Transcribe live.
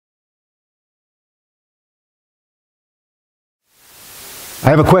I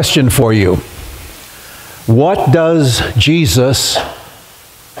have a question for you. What does Jesus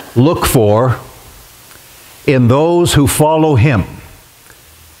look for in those who follow him?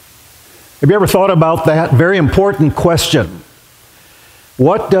 Have you ever thought about that? Very important question.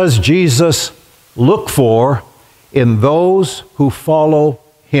 What does Jesus look for in those who follow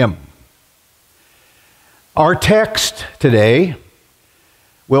him? Our text today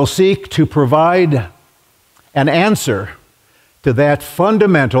will seek to provide an answer to that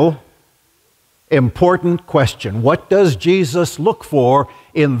fundamental, important question. What does Jesus look for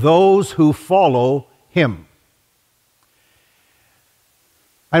in those who follow him?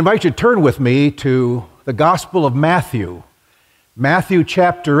 I invite you to turn with me to the Gospel of Matthew, Matthew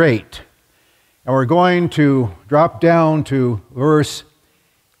chapter 8. And we're going to drop down to verse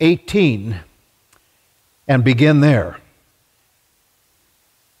 18 and begin there.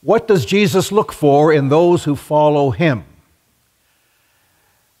 What does Jesus look for in those who follow him?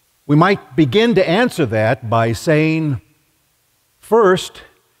 We might begin to answer that by saying, first,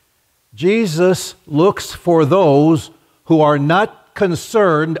 Jesus looks for those who are not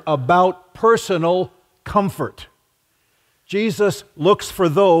concerned about personal comfort. Jesus looks for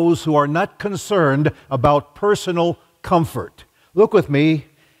those who are not concerned about personal comfort. Look with me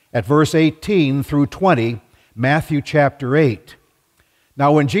at verse 18 through 20, Matthew chapter 8.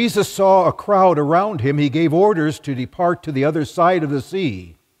 Now when Jesus saw a crowd around him, he gave orders to depart to the other side of the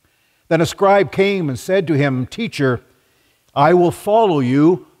sea. Then a scribe came and said to him, "Teacher, I will follow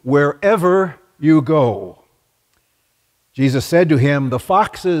you wherever you go." Jesus said to him, "The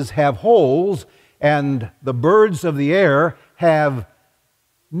foxes have holes, and the birds of the air have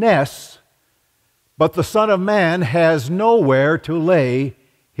nests, but the Son of Man has nowhere to lay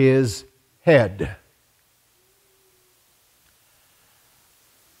his head."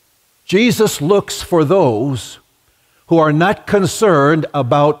 Jesus looks for those who are not concerned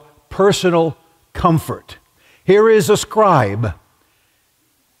about personal comfort. Here is a scribe,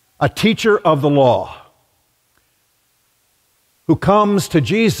 a teacher of the law, who comes to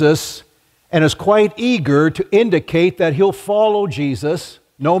Jesus and is quite eager to indicate that he'll follow Jesus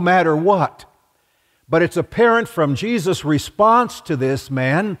no matter what. But it's apparent from Jesus' response to this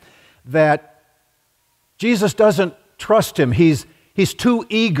man that Jesus doesn't trust him. He's too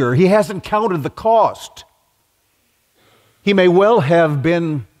eager. He hasn't counted the cost. He may well have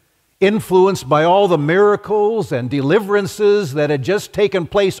been influenced by all the miracles and deliverances that had just taken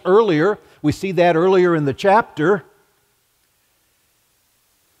place earlier. We see that earlier in the chapter.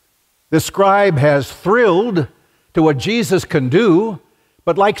 The scribe has thrilled to what Jesus can do,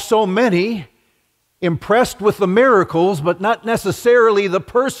 but like so many, impressed with the miracles, but not necessarily the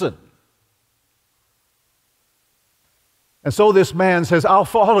person. And so this man says, "I'll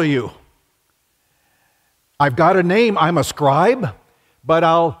follow you. I've got a name, I'm a scribe, but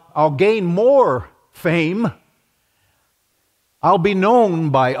I'll gain more fame. I'll be known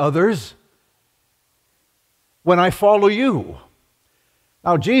by others when I follow you."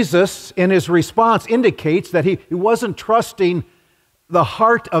 Now Jesus, in his response, indicates that he wasn't trusting the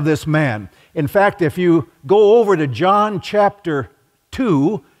heart of this man. In fact, if you go over to John chapter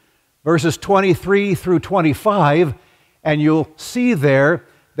 2, verses 23 through 25, and you'll see there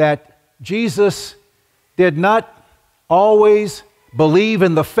that Jesus did not always believe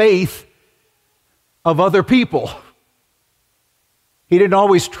in the faith of other people. He didn't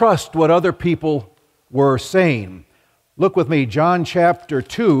always trust what other people were saying. Look with me, John chapter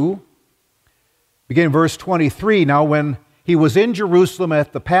 2, beginning verse 23. Now when he was in Jerusalem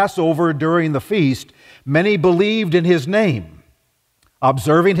at the Passover during the feast, many believed in his name,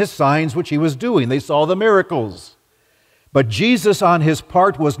 observing his signs which he was doing. They saw the miracles. But Jesus on his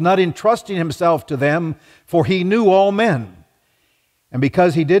part was not entrusting himself to them, for he knew all men. And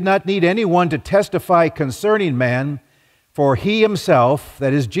because he did not need anyone to testify concerning man, for he himself,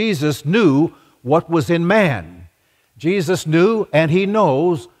 that is Jesus, knew what was in man. Jesus knew and he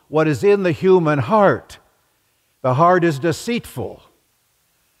knows what is in the human heart. The heart is deceitful.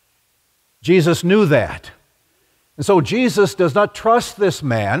 Jesus knew that. And so Jesus does not trust this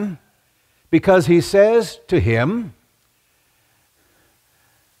man because he says to him,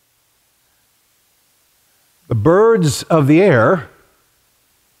 "The birds of the air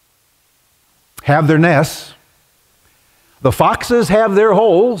have their nests. The foxes have their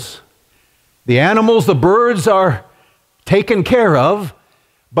holes. The animals, the birds are taken care of.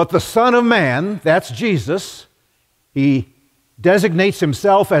 But the Son of Man," that's Jesus, he designates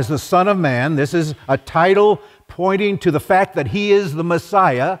himself as the Son of Man. This is a title pointing to the fact that he is the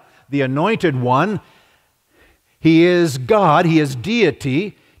Messiah, the Anointed One. He is God, he is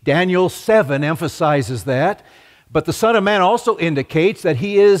deity. Daniel 7 emphasizes that. But the Son of Man also indicates that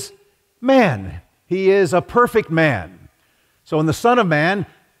he is man. He is a perfect man. So in the Son of Man,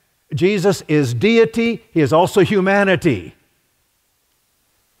 Jesus is deity. He is also humanity.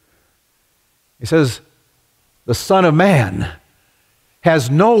 He says, the Son of Man has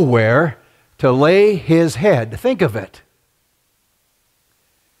nowhere to lay his head. Think of it.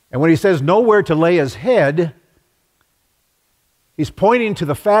 And when he says nowhere to lay his head, he's pointing to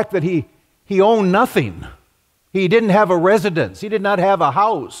the fact that he owned nothing. He didn't have a residence. He did not have a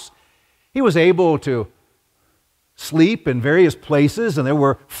house. He was able to sleep in various places, and there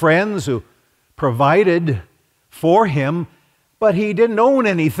were friends who provided for him, but he didn't own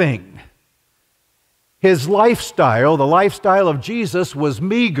anything. His lifestyle, the lifestyle of Jesus, was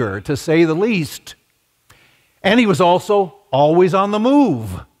meager, to say the least. And he was also always on the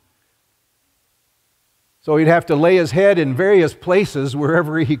move. So he'd have to lay his head in various places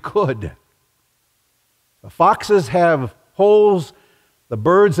wherever he could. The foxes have holes, the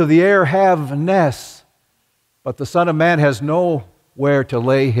birds of the air have nests, but the Son of Man has nowhere to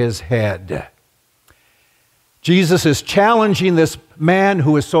lay his head. Jesus is challenging this man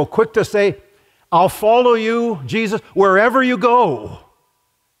who is so quick to say, I'll follow you, Jesus, wherever you go.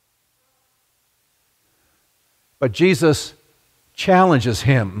 But Jesus challenges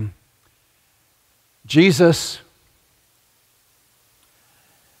him. Jesus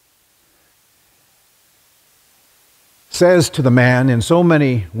says to the man in so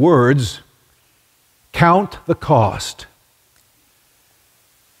many words, count the cost.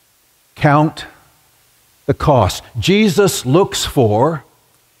 Count the cost. Jesus looks for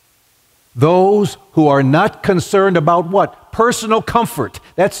those who are not concerned about what? Personal comfort.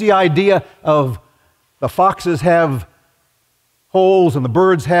 That's the idea of the foxes have holes and the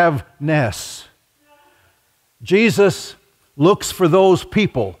birds have nests. Jesus looks for those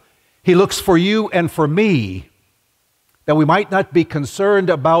people. He looks for you and for me, that we might not be concerned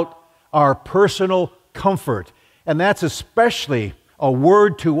about our personal comfort. And that's especially a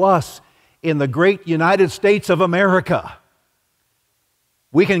word to us in the great United States of America.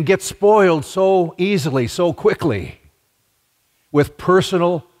 We can get spoiled so easily, so quickly, with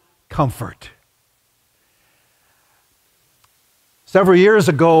personal comfort. Several years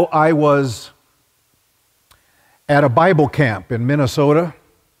ago, I was at a Bible camp in Minnesota,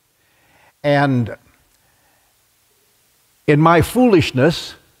 and in my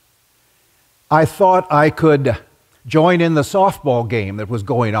foolishness, I thought I could join in the softball game that was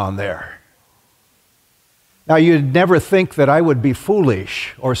going on there. Now, you'd never think that I would be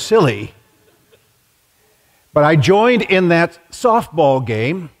foolish or silly, but I joined in that softball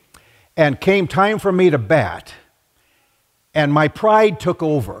game, and came time for me to bat, and my pride took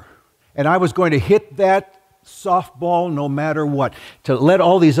over, and I was going to hit that softball no matter what, to let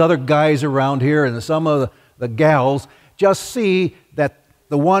all these other guys around here and some of the gals just see that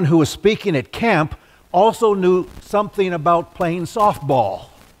the one who was speaking at camp also knew something about playing softball.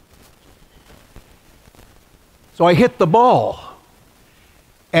 So I hit the ball,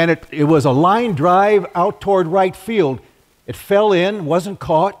 and it was a line drive out toward right field. It fell in, wasn't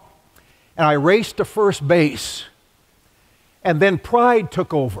caught, and I raced to first base. And then pride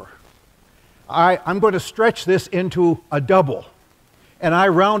took over. I'm going to stretch this into a double. And I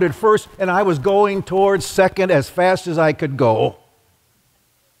rounded first, and I was going towards second as fast as I could go.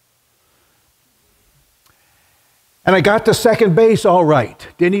 And I got to second base all right.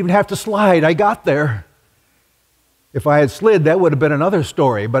 Didn't even have to slide. I got there. If I had slid, that would have been another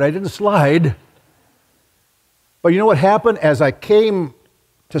story, but I didn't slide. But you know what happened? As I came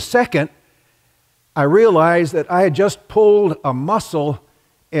to second, I realized that I had just pulled a muscle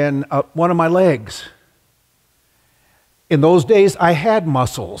in one of my legs. In those days, I had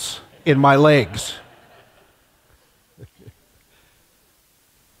muscles in my legs.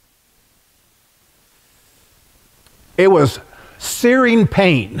 It was searing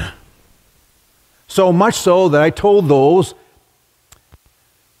pain. So much so that I told those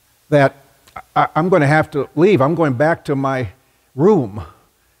that I'm going to have to leave. I'm going back to my room.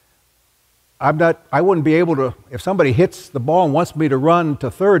 I wouldn't be able to, if somebody hits the ball and wants me to run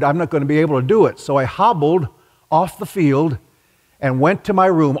to third, I'm not going to be able to do it. So I hobbled off the field and went to my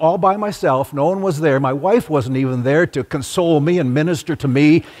room all by myself. No one was there. My wife wasn't even there to console me and minister to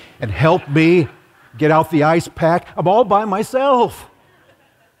me and help me get out the ice pack. I'm all by myself.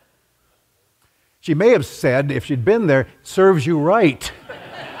 She may have said, if she'd been there, serves you right.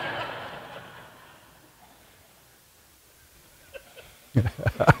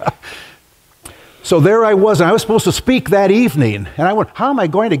 So there I was, and I was supposed to speak that evening. And I went, how am I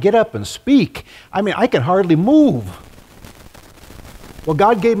going to get up and speak? I mean, I can hardly move. Well,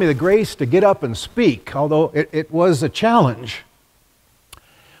 God gave me the grace to get up and speak, although it was a challenge.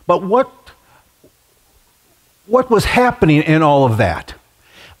 But what was happening in all of that?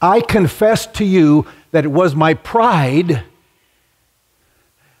 I confess to you that it was my pride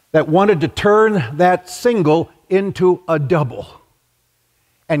that wanted to turn that single into a double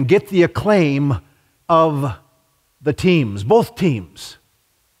and get the acclaim of the teams, both teams.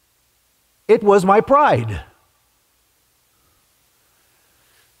 It was my pride.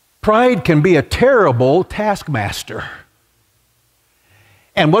 Pride can be a terrible taskmaster.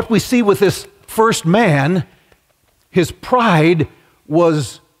 And what we see with this first man, his pride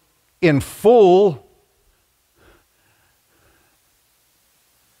was in full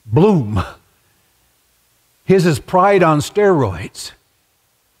bloom. His is pride on steroids.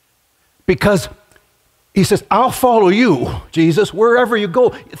 Because he says, I'll follow you, Jesus, wherever you go.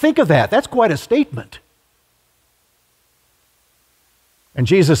 Think of that. That's quite a statement. And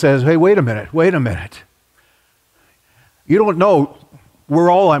Jesus says, hey, wait a minute. You don't know where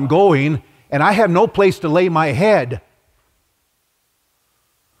all I'm going, and I have no place to lay my head.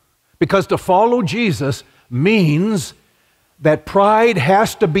 Because to follow Jesus means that pride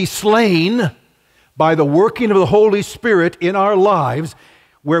has to be slain by the working of the Holy Spirit in our lives,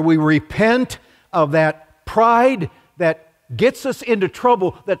 where we repent of that pride that gets us into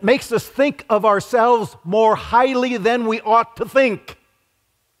trouble, that makes us think of ourselves more highly than we ought to think.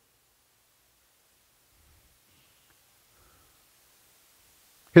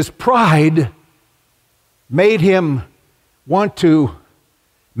 His pride made him want to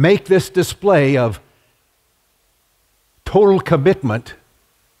make this display of total commitment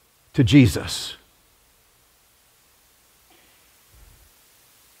to Jesus.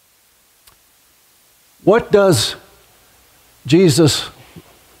 What does Jesus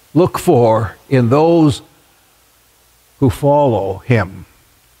look for in those who follow him?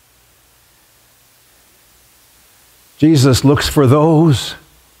 Jesus looks for those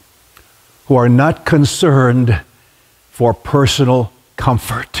who are not concerned for personal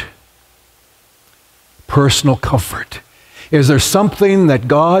comfort. Personal comfort. Is there something that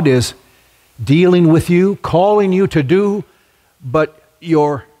God is dealing with you, calling you to do, but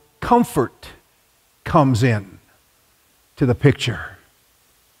your comfort comes in to the picture?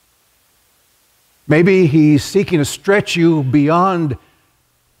 Maybe he's seeking to stretch you beyond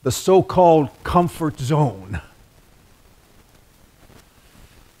the so-called comfort zone.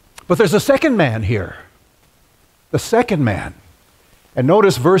 But there's a second man here. The second man. And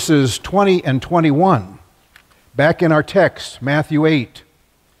notice verses 20 and 21. Back in our text, Matthew 8.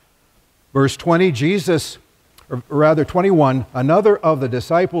 Verse 20, 21, another of the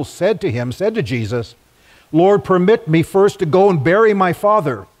disciples said to Jesus, Lord, permit me first to go and bury my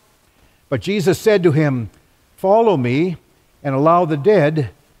father. But Jesus said to him, follow me and allow the dead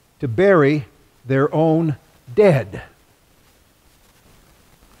to bury their own dead.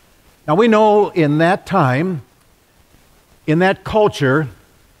 Now we know in that time, in that culture,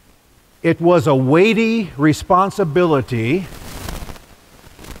 it was a weighty responsibility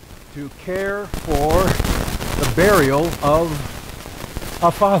to care for the burial of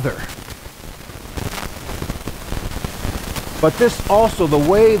a father. But this also, the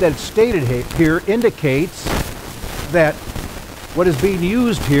way that it's stated here, indicates that what is being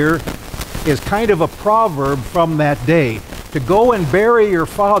used here is kind of a proverb from that day. To go and bury your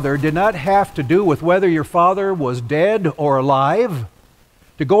father did not have to do with whether your father was dead or alive.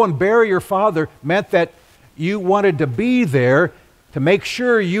 To go and bury your father meant that you wanted to be there to make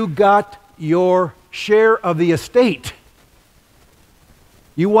sure you got your share of the estate.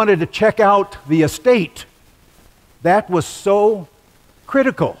 You wanted to check out the estate. That was so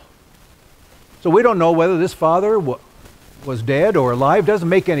critical. So we don't know whether this father was dead or alive. Doesn't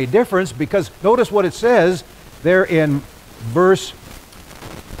make any difference, because notice what it says there in verse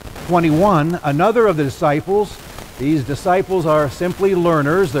 21. Another of the disciples, these disciples are simply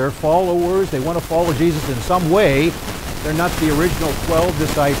learners, they're followers, they want to follow Jesus in some way. They're not the original 12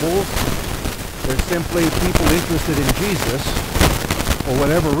 disciples. They're simply people interested in Jesus for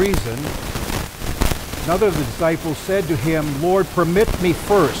whatever reason. Another of the disciples said to him, Lord, permit me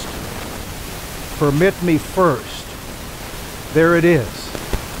first. Permit me first. There it is.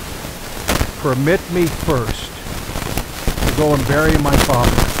 Permit me first to go and bury my father,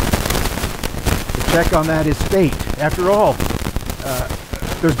 to check on that estate. After all,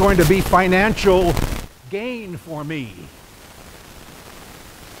 there's going to be financial gain for me.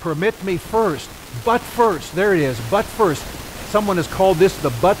 Permit me first. But first. There it is. But first. Someone has called this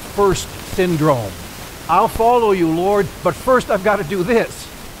the but first syndrome. I'll follow you, Lord, but first I've got to do this.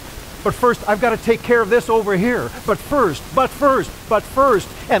 But first, I've got to take care of this over here. But first.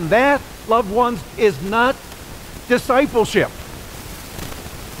 And that, loved ones, is not discipleship.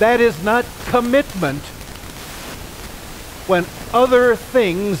 That is not commitment. When other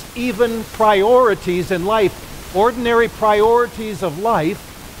things, even priorities in life, ordinary priorities of life,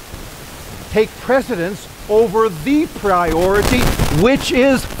 take precedence over the priority, which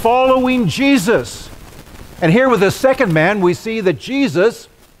is following Jesus. And here with the second man, we see that Jesus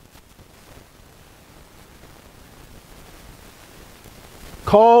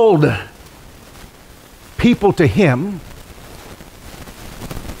called people to him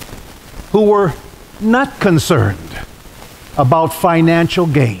who were not concerned about financial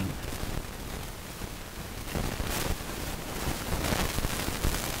gain.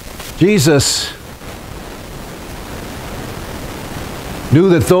 Jesus knew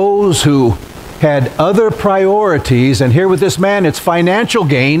that those who had other priorities, and here with this man it's financial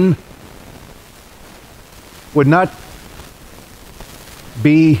gain, would not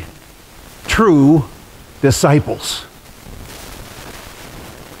be true disciples.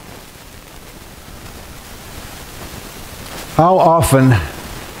 How often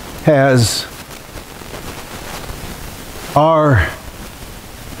has our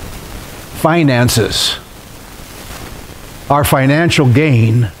finances, our financial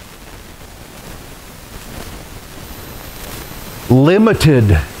gain,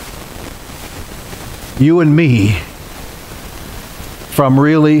 limited you and me from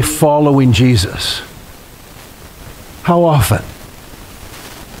really following Jesus? How often?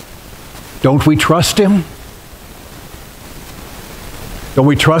 Don't we trust him? Don't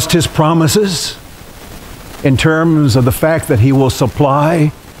we trust his promises in terms of the fact that he will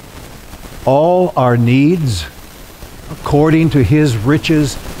supply all our needs according to his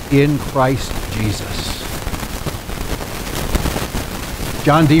riches in Christ Jesus?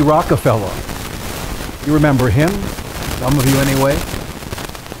 John D. Rockefeller, you remember him? Some of you anyway.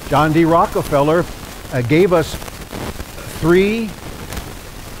 John D. Rockefeller gave us 3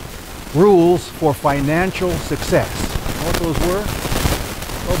 rules for financial success. You know what those were?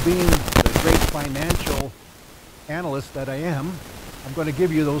 Well, being the great financial analyst that I am, I'm going to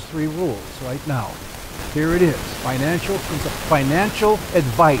give you those 3 rules right now. Here it is. Financial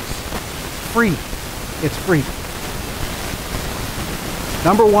advice. Free. It's free.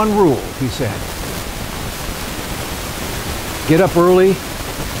 Number 1 rule, he said. Get up early.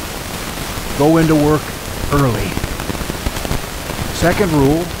 Go into work early. Second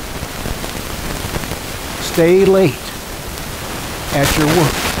rule, stay late at your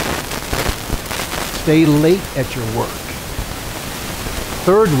work. Stay late at your work.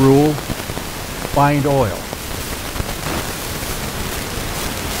 Third rule, find oil.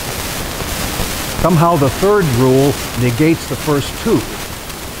 Somehow the third rule negates the first 2.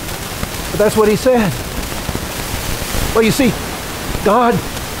 But that's what he said. Well, you see, God,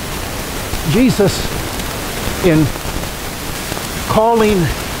 Jesus, in calling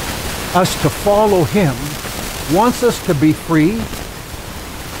us to follow him, wants us to be free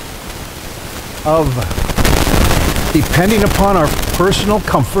of depending upon our personal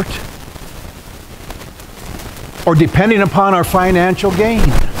comfort or depending upon our financial gain.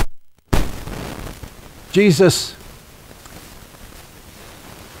 Jesus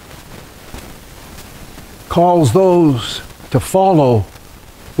calls those to follow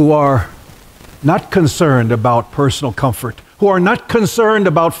who are not concerned about personal comfort, who are not concerned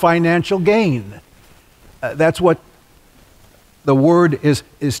about financial gain. That's what the Word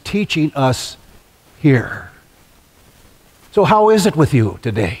is teaching us here. So how is it with you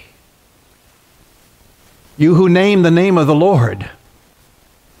today? You who name the name of the Lord.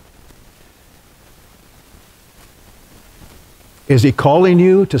 Is he calling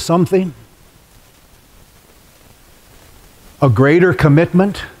you to something? A greater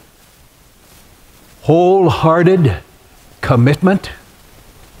commitment? Wholehearted commitment?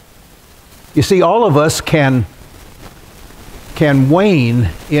 You see, all of us can wane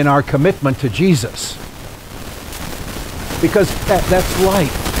in our commitment to Jesus. Because that's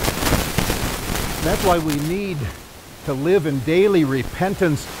life. That's why we need to live in daily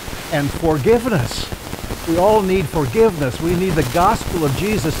repentance and forgiveness. We all need forgiveness. We need the gospel of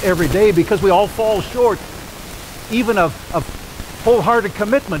Jesus every day because we all fall short even of wholehearted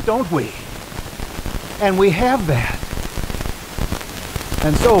commitment, don't we? And we have that.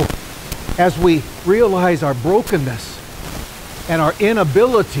 And so, as we realize our brokenness and our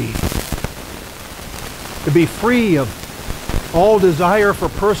inability to be free of all desire for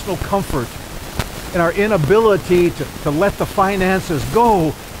personal comfort and our inability to let the finances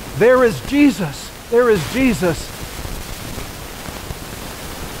go, there is Jesus. There is Jesus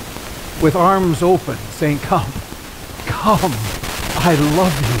with arms open, saying, come, come, I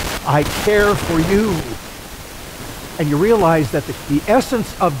love you, I care for you. And you realize that the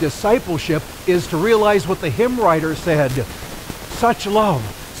essence of discipleship is to realize what the hymn writer said, such love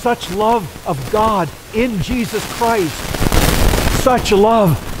of God in Jesus Christ, such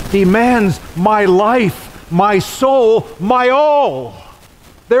love demands my life, my soul, my all.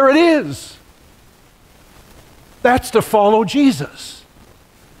 There it is. That's to follow Jesus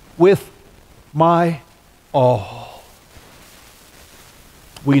with my all.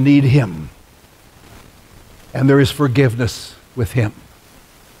 We need him. And there is forgiveness with him,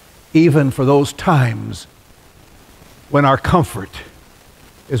 even for those times when our comfort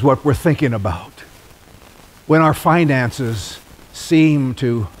is what we're thinking about, when our finances seem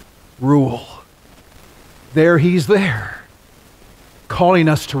to rule. There he's there, calling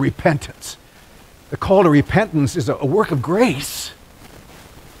us to repentance. The call to repentance is a work of grace.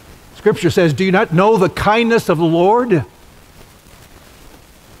 Scripture says, do you not know the kindness of the Lord? Do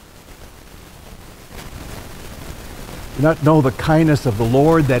not know the kindness of the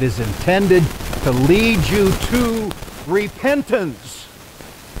Lord that is intended to lead you to repentance,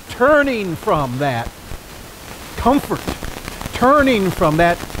 turning from that comfort, turning from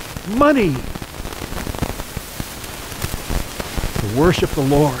that money, to worship the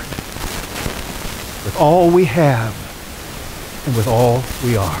Lord with all we have and with all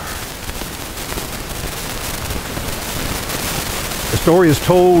we are. The story is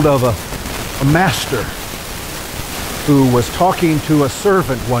told of a master who was talking to a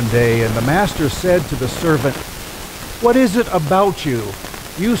servant one day, and the master said to the servant, what is it about you?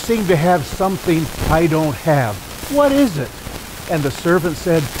 You seem to have something I don't have. What is it? And the servant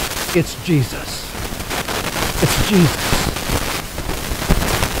said, it's Jesus. It's Jesus.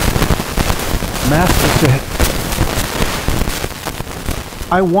 The master said,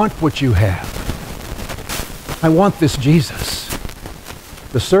 I want what you have. I want this Jesus.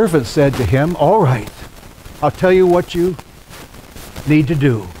 The servant said to him, all right, I'll tell you what you need to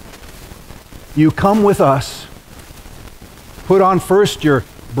do. You come with us. Put on first your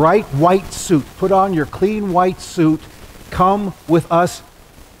bright white suit. Put on your clean white suit. Come with us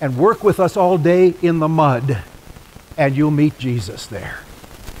and work with us all day in the mud, and you'll meet Jesus there.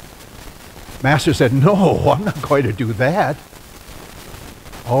 Master said, no, I'm not going to do that.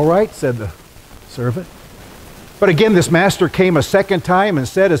 All right, said the servant. But again, this master came a second time and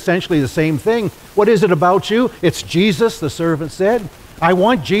said essentially the same thing. What is it about you? It's Jesus, the servant said. I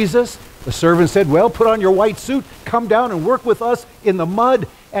want Jesus. The servant said, well, put on your white suit, come down and work with us in the mud,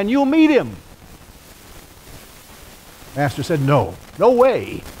 and you'll meet him. Master said, no, no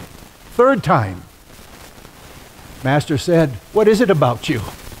way. Third time. Master said, what is it about you?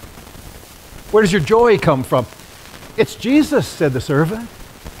 Where does your joy come from? It's Jesus, said the servant.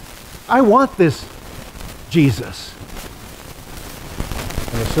 I want this Jesus.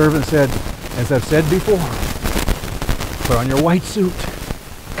 And the servant said, as I've said before, put on your white suit,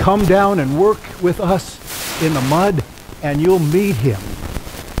 come down and work with us in the mud, and you'll meet him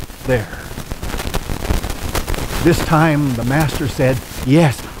there. This time the master said,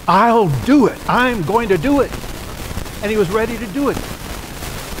 yes, I'll do it. I'm going to do it. And he was ready to do it.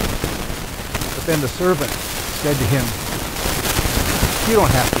 But then the servant said to him, you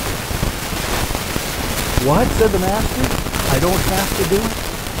don't have to do it. What? Said the master. I don't have to do it?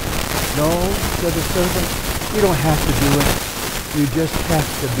 No, said the servant. You don't have to do it. You just have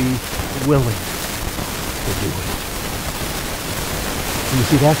to be willing to do it. And you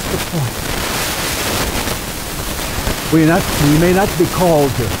see, that's the point. We may not be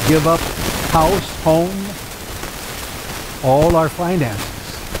called to give up house, home, all our finances.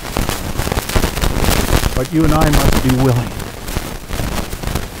 But you and I must be willing.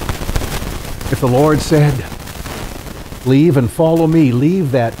 If the Lord said, leave and follow me,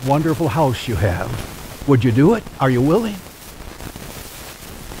 leave that wonderful house you have, would you do it? Are you willing?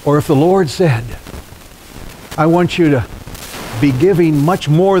 Or if the Lord said, I want you to be giving much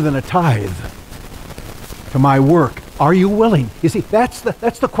more than a tithe to my work, are you willing? You see, that's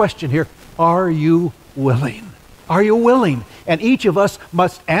the question here. Are you willing? Are you willing? And each of us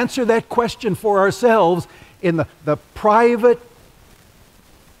must answer that question for ourselves in the private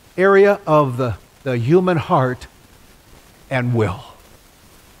area of the human heart and will.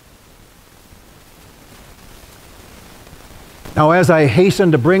 Now, as I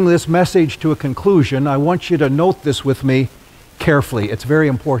hasten to bring this message to a conclusion, I want you to note this with me carefully. It's very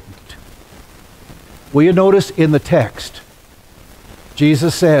important. Will you notice in the text,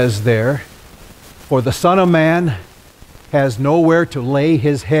 Jesus says there, for the Son of Man has nowhere to lay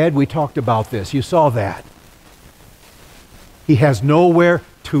his head. We talked about this. You saw that. He has nowhere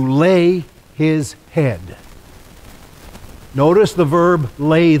to lay his head. Notice the verb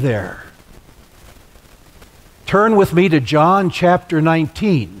lay there. Turn with me to John chapter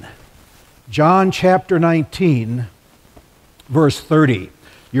 19. John chapter 19, verse 30.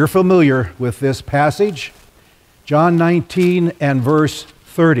 You're familiar with this passage. John 19 and verse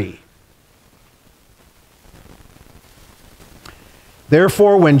 30.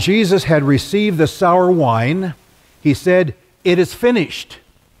 Therefore, when Jesus had received the sour wine, he said, "It is finished."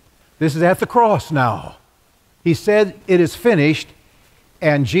 This is at the cross now. He said, "It is finished,"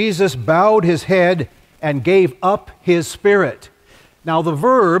 and Jesus bowed his head and gave up his spirit. Now the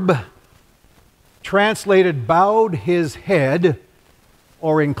verb translated bowed his head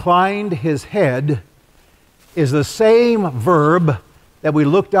or inclined his head is the same verb that we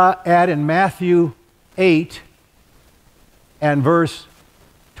looked at in Matthew 8 and verse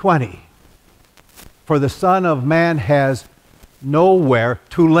 20. For the Son of Man has nowhere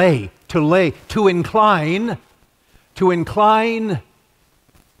to lay, to incline, to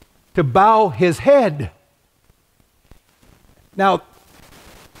bow his head. Now,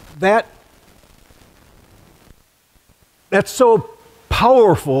 that's so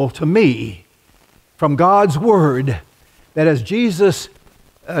powerful to me from God's Word that as Jesus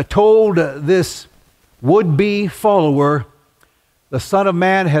told this would-be follower, the Son of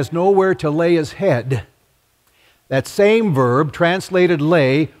Man has nowhere to lay his head, that same verb translated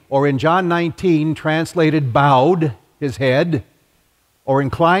lay, or in John 19 translated bowed his head or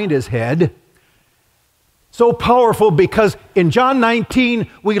inclined his head, so powerful because in John 19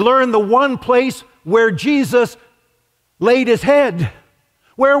 we learn the one place where Jesus laid his head.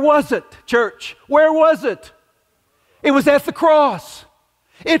 Where was it, church? Where was it? It was at the cross.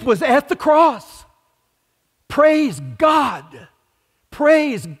 It was at the cross. Praise God.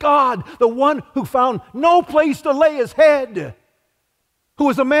 Praise God, the one who found no place to lay his head, who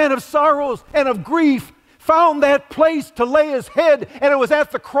was a man of sorrows and of grief, found that place to lay his head, and it was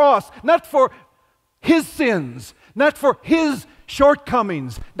at the cross, not for his sins, not for his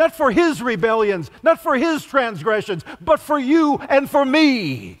shortcomings, not for his rebellions, not for his transgressions, but for you and for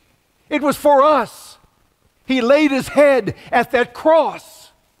me. It was for us. He laid his head at that cross.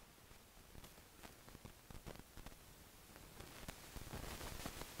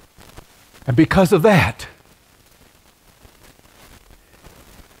 And because of that,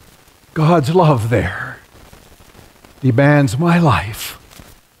 God's love there demands my life,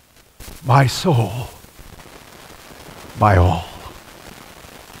 my soul, my all.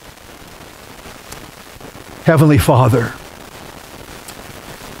 Heavenly Father,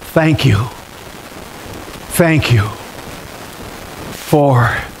 thank you. Thank you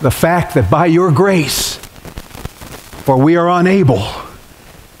for the fact that by your grace, for we are unable,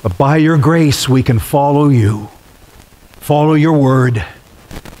 but by your grace we can follow you, follow your word,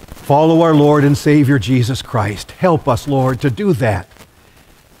 follow our Lord and Savior Jesus Christ. Help us, Lord, to do that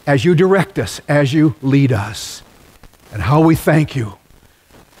as you direct us, as you lead us. And how we thank you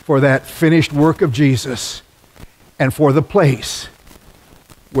for that finished work of Jesus and for the place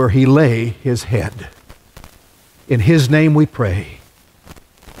where he lay his head. In his name we pray.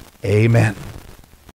 Amen.